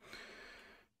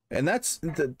 And that's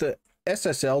the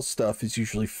SSL stuff is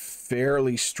usually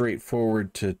fairly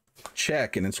straightforward to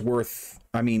check, and it's worth,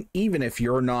 I mean, even if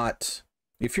you're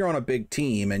on a big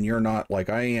team and you're not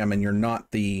like I am, and you're not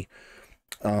the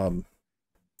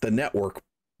network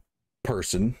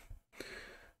person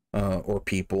or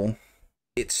people,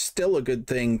 it's still a good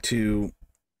thing to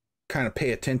kind of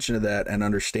pay attention to that and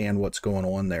understand what's going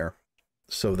on there,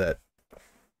 so that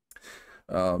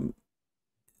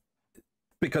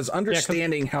because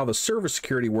understanding how the server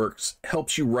security works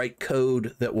helps you write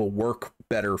code that will work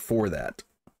better for that.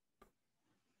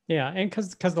 Yeah, and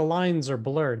because the lines are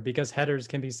blurred, because headers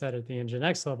can be set at the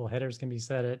Nginx level, headers can be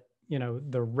set at, you know,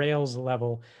 the Rails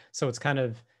level. So it's kind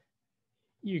of,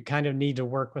 you kind of need to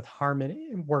work in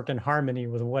harmony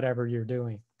with whatever you're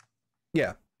doing.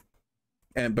 Yeah.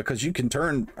 And because you can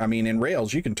turn, I mean, in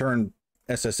Rails, you can turn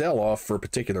SSL off for a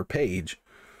particular page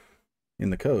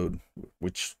in the code,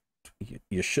 which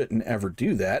you shouldn't ever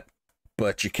do that,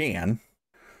 but you can.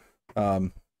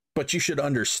 But you should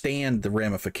understand the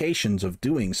ramifications of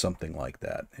doing something like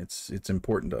that. It's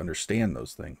important to understand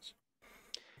those things.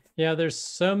 Yeah, there's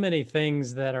so many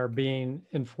things that are being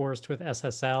enforced with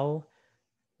SSL.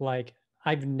 Like,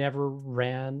 I've never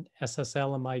ran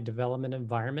SSL in my development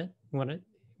environment when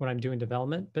I'm doing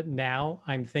development, but now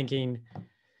I'm thinking,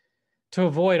 to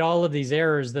avoid all of these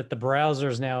errors that the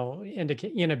browsers now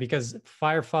indicate, you know, because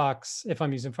Firefox, if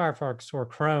I'm using Firefox or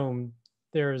Chrome,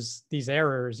 there's these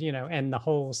errors, you know, and the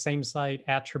whole same site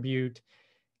attribute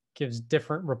gives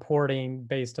different reporting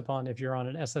based upon if you're on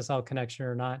an SSL connection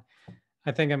or not.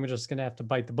 I think I'm just going to have to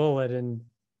bite the bullet and,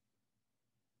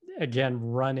 again,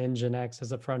 run Nginx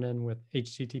as a front end with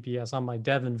HTTPS on my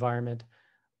dev environment,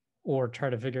 or try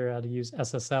to figure out how to use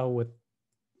SSL with,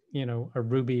 you know, a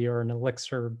Ruby or an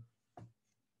Elixir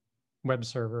web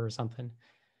server or something.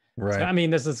 Right. So, I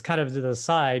mean, this is kind of to the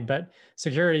side, but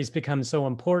security has become so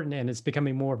important, and it's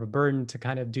becoming more of a burden to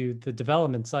kind of do the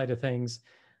development side of things.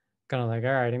 Kind of like,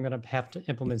 all right, I'm going to have to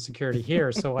implement security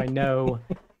here, so I know,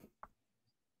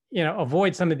 you know,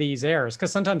 avoid some of these errors.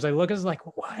 Because sometimes I look at it like,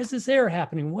 why is this error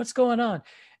happening? What's going on?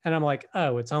 And I'm like,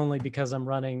 oh, it's only because I'm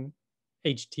running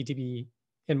HTTP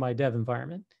in my dev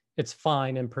environment. It's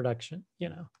fine in production, you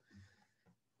know.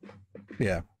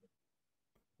 Yeah.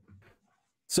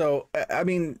 So, I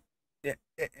mean,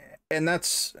 and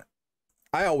that's,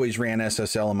 I always ran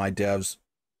SSL in my devs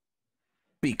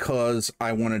because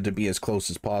I wanted to be as close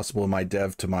as possible in my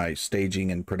dev to my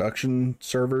staging and production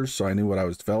servers, so I knew what I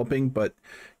was developing. But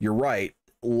you're right.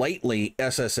 Lately,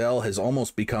 SSL has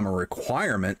almost become a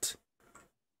requirement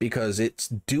because it's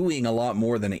doing a lot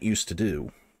more than it used to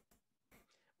do.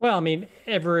 Well, I mean,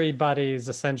 everybody's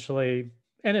essentially,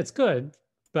 and it's good,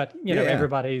 but you know,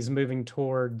 everybody's moving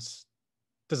towards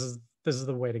this is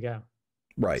the way to go.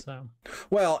 Right. So.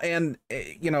 Well, and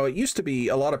you know, it used to be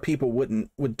a lot of people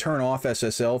would turn off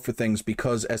SSL for things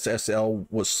because SSL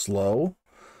was slow.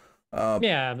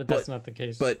 Yeah, but that's not the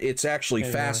case. But it's actually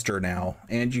faster now,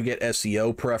 and you get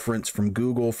SEO preference from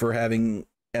Google for having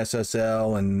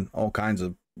SSL, and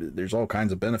there's all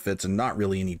kinds of benefits and not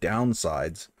really any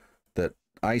downsides that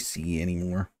I see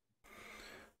anymore.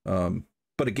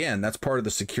 But again, that's part of the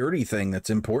security thing that's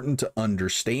important to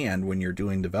understand when you're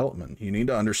doing development. You need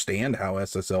to understand how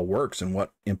SSL works and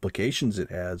what implications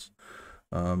it has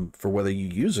for whether you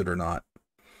use it or not.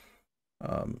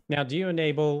 Now, do you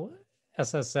enable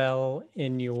SSL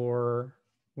in your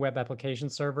web application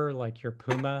server, like your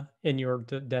Puma, in your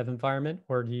dev environment,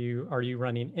 or are you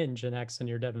running Nginx in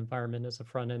your dev environment as a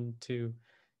front end to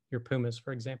your Pumas,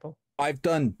 for example? I've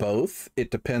done both. It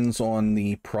depends on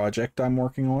the project I'm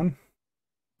working on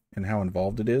and how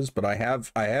involved it is, but I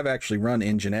have actually run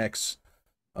Nginx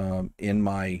in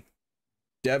my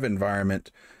dev environment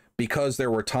because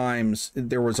there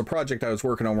was a project I was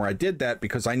working on where I did that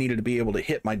because I needed to be able to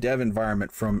hit my dev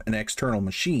environment from an external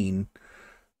machine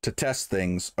to test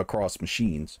things across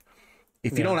machines.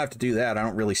 If you don't have to do that, I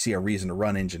don't really see a reason to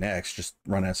run Nginx. Just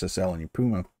run SSL in your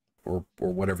Puma or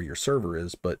whatever your server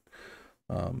is. But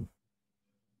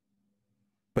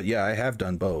yeah, I have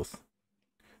done both.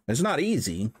 It's not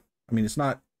easy. I mean, it's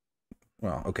not,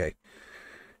 well, okay.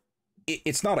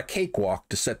 It's not a cakewalk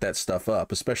to set that stuff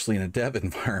up, especially in a dev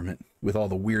environment with all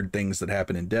the weird things that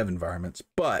happen in dev environments.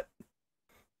 But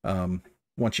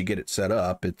once you get it set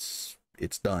up, it's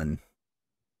done.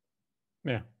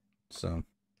 Yeah. So,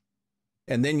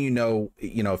 and then you know,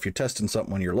 if you're testing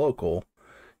something on your local,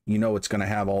 you know it's going to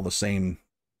have all the same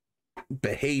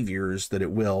behaviors that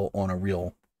it will on a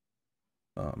real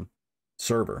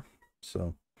server.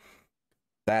 So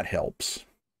that helps.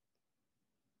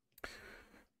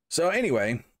 So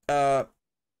anyway, I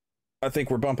think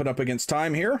we're bumping up against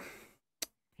time here.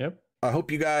 Yep. I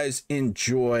hope you guys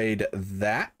enjoyed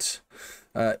that.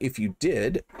 If you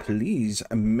did, please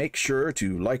make sure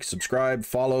to like, subscribe,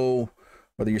 follow,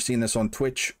 whether you're seeing this on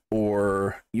Twitch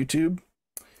or YouTube.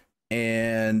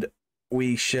 And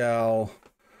we shall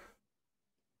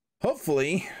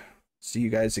hopefully see you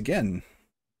guys again.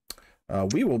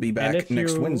 We will be back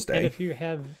next Wednesday. And if you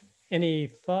have any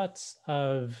thoughts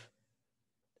of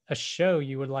a show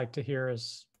you would like to hear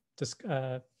us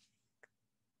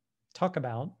talk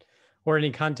about, or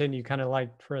any content you kind of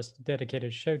like for us to dedicate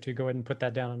a show to, go ahead and put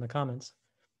that down in the comments.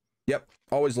 Yep.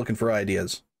 Always looking for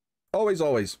ideas. Always.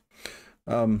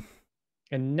 And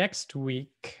next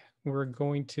week, we're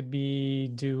going to be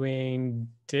doing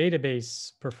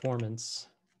database performance.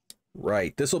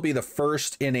 Right. This will be the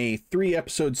first in a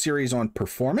 3-episode series on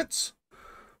performance.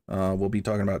 We'll be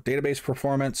talking about database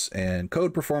performance and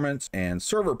code performance and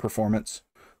server performance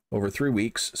over 3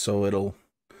 weeks. So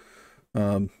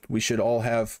we should all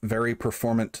have very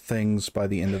performant things by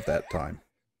the end of that time.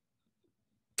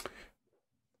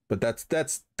 But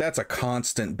that's a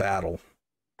constant battle.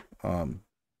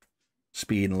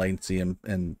 Speed and latency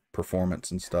and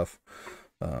performance and stuff.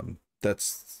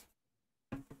 It's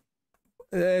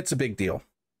a big deal.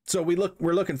 So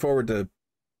we're looking forward to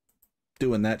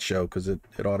doing that show because it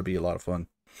ought to be a lot of fun.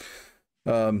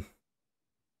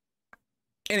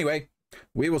 Anyway,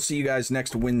 we will see you guys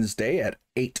next Wednesday at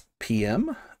 8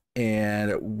 p.m.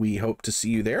 and we hope to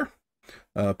see you there.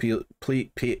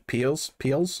 Peels.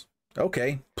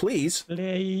 Okay, please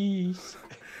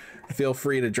feel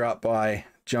free to drop by,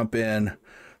 jump in,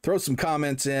 throw some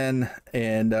comments in,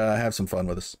 and have some fun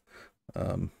with us.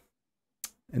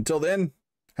 Until then,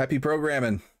 happy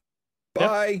programming.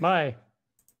 Bye. Yep, bye.